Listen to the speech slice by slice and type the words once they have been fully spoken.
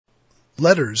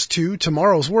Letters to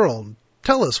Tomorrow's World.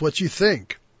 Tell us what you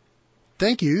think.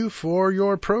 Thank you for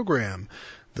your program,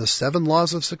 The 7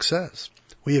 Laws of Success.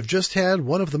 We have just had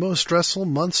one of the most stressful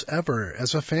months ever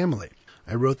as a family.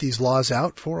 I wrote these laws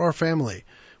out for our family.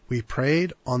 We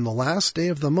prayed on the last day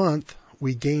of the month.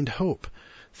 We gained hope.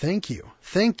 Thank you.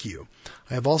 Thank you.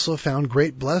 I have also found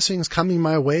great blessings coming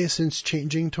my way since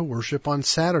changing to worship on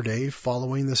Saturday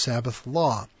following the Sabbath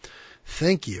law.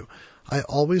 Thank you. I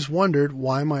always wondered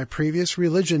why my previous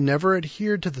religion never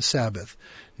adhered to the Sabbath.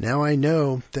 Now I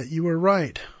know that you were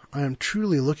right. I am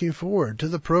truly looking forward to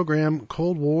the program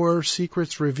Cold War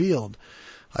Secrets Revealed.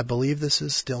 I believe this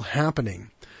is still happening.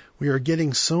 We are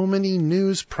getting so many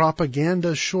news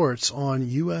propaganda shorts on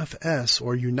UFS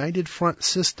or United Front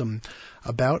System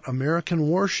about American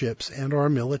warships and our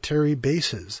military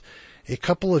bases. A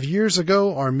couple of years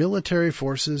ago, our military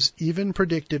forces even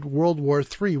predicted World War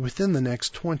III within the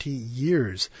next 20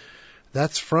 years.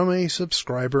 That's from a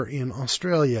subscriber in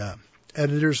Australia.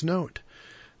 Editor's note.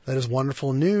 That is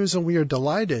wonderful news, and we are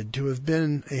delighted to have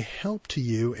been a help to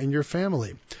you and your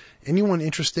family. Anyone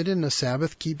interested in a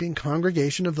Sabbath-keeping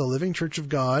congregation of the Living Church of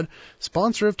God,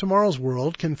 sponsor of Tomorrow's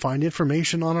World, can find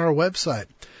information on our website.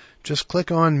 Just click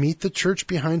on Meet the Church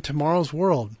Behind Tomorrow's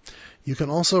World. You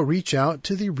can also reach out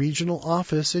to the regional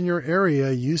office in your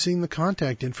area using the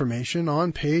contact information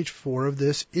on page 4 of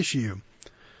this issue.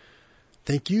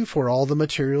 Thank you for all the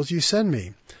materials you send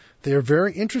me. They are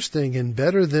very interesting and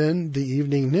better than the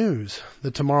evening news.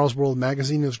 The Tomorrow's World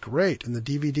magazine is great, and the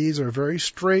DVDs are very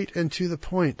straight and to the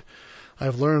point.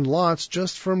 I've learned lots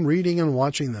just from reading and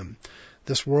watching them.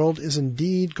 This world is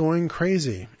indeed going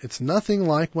crazy. It's nothing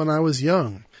like when I was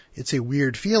young. It's a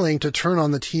weird feeling to turn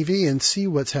on the TV and see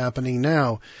what's happening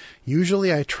now.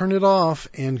 Usually I turn it off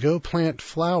and go plant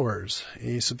flowers.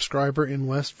 A subscriber in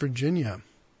West Virginia.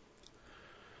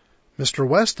 Mr.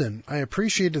 Weston, I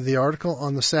appreciated the article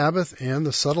on the Sabbath and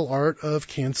the subtle art of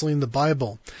canceling the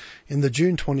Bible in the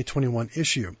June 2021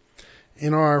 issue.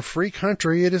 In our free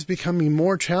country, it is becoming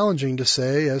more challenging to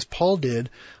say, as Paul did,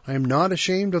 I am not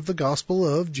ashamed of the gospel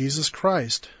of Jesus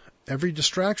Christ. Every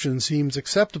distraction seems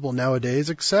acceptable nowadays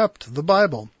except the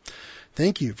Bible.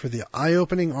 Thank you for the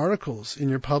eye-opening articles in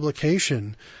your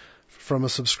publication from a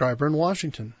subscriber in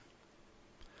Washington.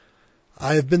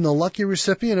 I have been the lucky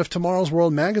recipient of Tomorrow's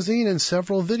World magazine and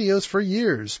several videos for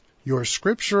years. Your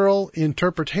scriptural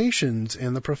interpretations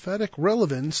and the prophetic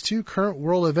relevance to current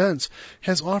world events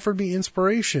has offered me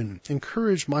inspiration,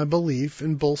 encouraged my belief,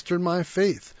 and bolstered my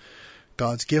faith.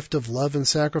 God's gift of love and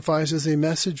sacrifice is a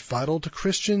message vital to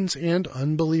Christians and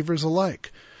unbelievers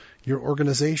alike. Your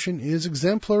organization is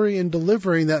exemplary in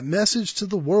delivering that message to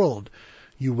the world.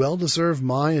 You well deserve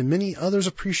my and many others'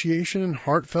 appreciation and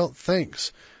heartfelt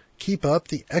thanks. Keep up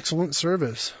the excellent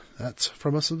service. That's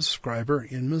from a subscriber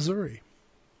in Missouri.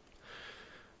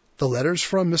 The letters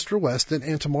from Mr. Weston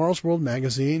and Tomorrow's World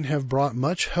magazine have brought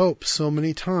much hope so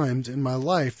many times in my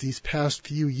life these past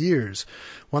few years,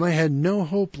 when I had no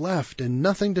hope left and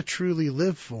nothing to truly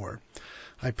live for.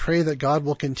 I pray that God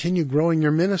will continue growing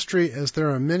your ministry as there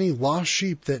are many lost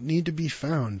sheep that need to be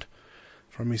found.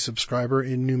 From a subscriber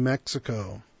in New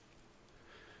Mexico.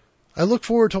 I look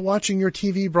forward to watching your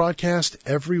TV broadcast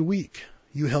every week.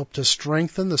 You help to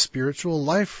strengthen the spiritual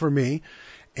life for me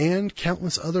and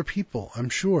countless other people, I'm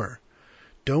sure.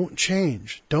 Don't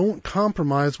change. Don't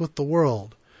compromise with the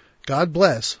world. God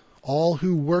bless all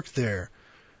who work there.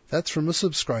 That's from a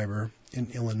subscriber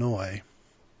in Illinois.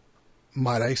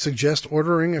 Might I suggest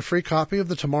ordering a free copy of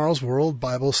the Tomorrow's World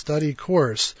Bible Study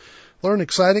course? Learn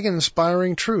exciting and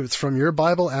inspiring truths from your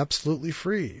Bible absolutely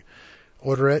free.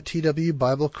 Order at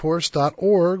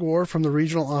twbiblecourse.org or from the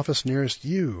regional office nearest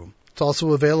you. It's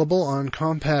also available on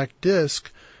compact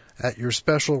disc at your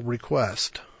special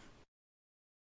request.